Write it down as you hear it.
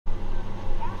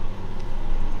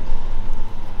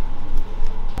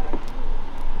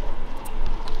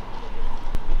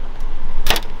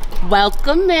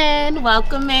Welcome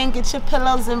in, get your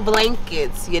pillows and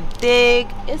blankets, you dig?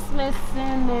 It's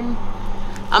missing, and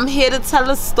I'm here to tell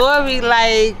a story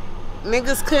like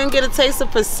niggas couldn't get a taste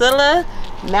of Priscilla.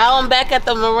 Now I'm back at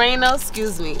the Moreno,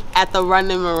 at the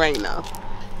Running Moreno.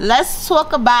 Let's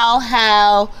talk about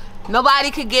how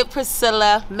nobody could get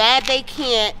Priscilla, mad they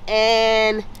can't,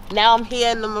 and now I'm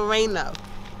here in the Moreno.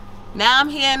 Now I'm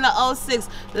here in the 06.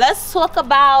 Let's talk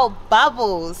about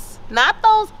bubbles, not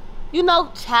those, you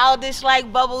know, childish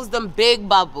like bubbles, them big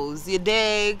bubbles, you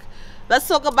dig? Let's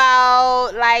talk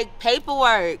about like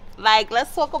paperwork. Like,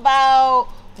 let's talk about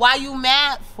why you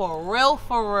mad for real,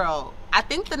 for real. I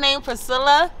think the name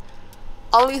Priscilla,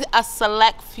 only a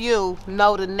select few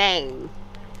know the name.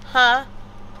 Huh?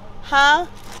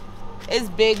 It's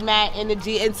big mad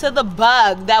energy. And to the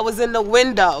bug that was in the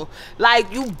window, like,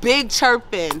 you big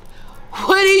chirping.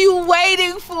 What are you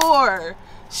waiting for?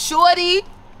 Shorty?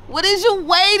 What is you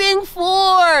waiting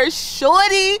for,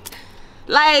 Shorty?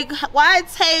 Like, why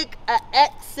take an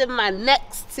X in my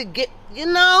next to get, you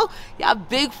know? Y'all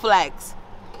big flex.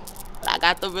 But I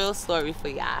got the real story for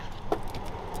y'all.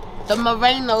 The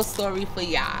Moreno story for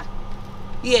y'all.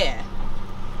 Yeah.